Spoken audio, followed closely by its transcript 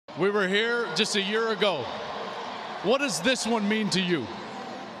We were here just a year ago. What does this one mean to you?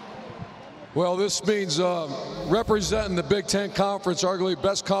 Well, this means representing the Big Ten Conference, arguably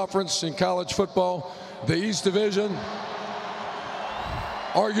best conference in college football, the East Division,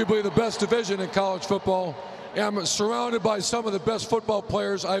 arguably the best division in college football. And I'm surrounded by some of the best football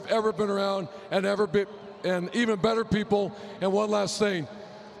players I've ever been around and even better people. And one last thing,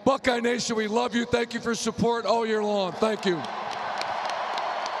 Buckeye Nation, we love you. Thank you for support all year long. Thank you.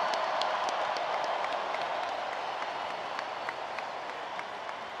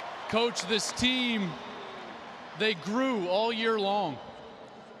 Coach, this team, they grew all year long.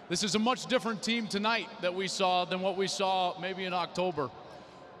 This is a much different team tonight that we saw than what we saw maybe in October.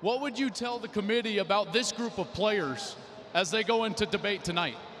 What would you tell the committee about this group of players as they go into debate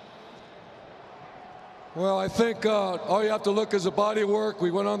tonight? Well, I think all you have to look is a body of work. We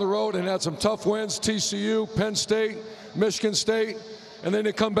went on the road and had some tough wins, TCU, Penn State, Michigan State, and then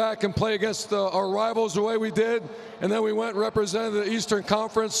to come back and play against our rivals the way we did. And then we went and represented the Eastern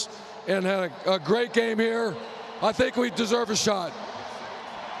Conference and had a great game here. I think we deserve a shot.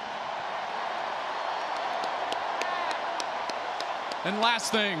 And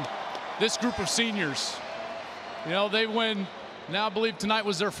last thing, this group of seniors, you know, they win, now I believe tonight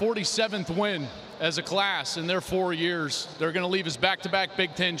was their 47th win as a class in their 4 years. They're going to leave as back-to-back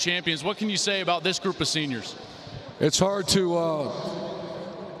Big Ten champions. What can you say about this group of seniors? It's hard to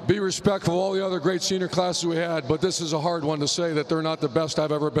be respectful of all the other great senior classes we had, but this is a hard one to say that they're not the best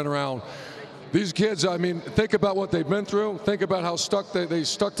I've ever been around. These kids, I mean, think about what they've been through. Think about how they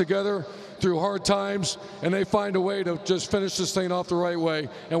stuck together through hard times, and they find a way to just finish this thing off the right way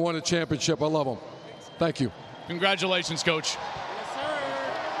and win a championship. I love them. Thank you. Congratulations, Coach. Yes, sir.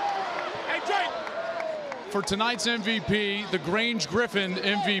 Hey, Jake. For tonight's MVP, the Grange Griffin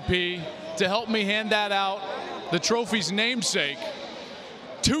MVP, to help me hand that out, the trophy's namesake,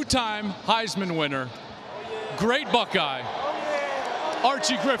 two-time Heisman winner, great Buckeye,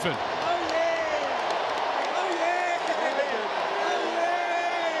 Archie Griffin.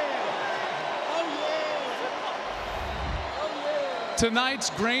 Tonight's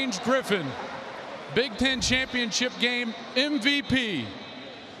Grange Griffin Big Ten Championship game MVP,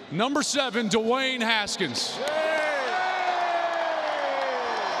 number 7, Dwayne Haskins.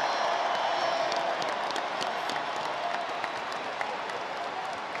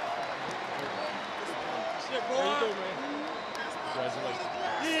 Shit, boy. How you doing, man? Congratulations.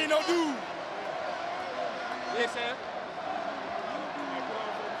 You ain't no dude. Yes, sir.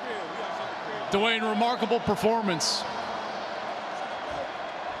 Dwayne, remarkable performance.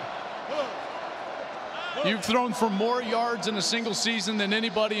 You've thrown for more yards in a single season than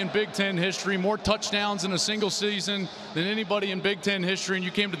anybody in Big Ten history, more touchdowns in a single season than anybody in Big Ten history, and you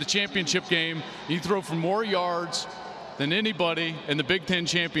came to the championship game. You throw for more yards than anybody in the Big Ten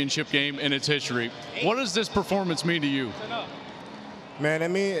championship game in its history. What does this performance mean to you? Man,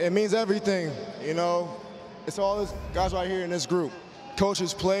 it means everything. You know, it's all those guys right here in this group.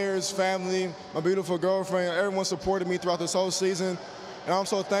 Coaches, players, family, my beautiful girlfriend, everyone supported me throughout this whole season. And I'm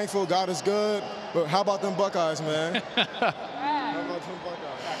so thankful. God is good. But how about them Buckeyes, man? How about them Buckeyes?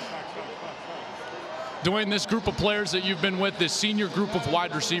 Dwayne, this group of players that you've been with, this senior group of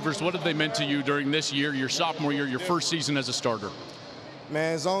wide receivers, what have they meant to you during this year, your sophomore year, your first season as a starter?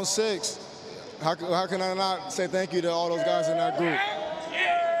 Man, Zone 6. How can I not say thank you to all those guys in that group?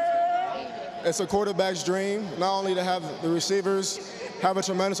 It's a quarterback's dream, not only to have the receivers, have a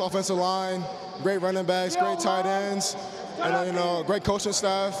tremendous offensive line, great running backs, great tight ends, and you know, great coaching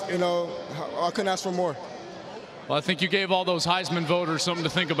staff. You know, I couldn't ask for more. Well, I think you gave all those Heisman voters something to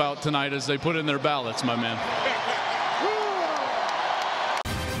think about tonight as they put in their ballots, my man.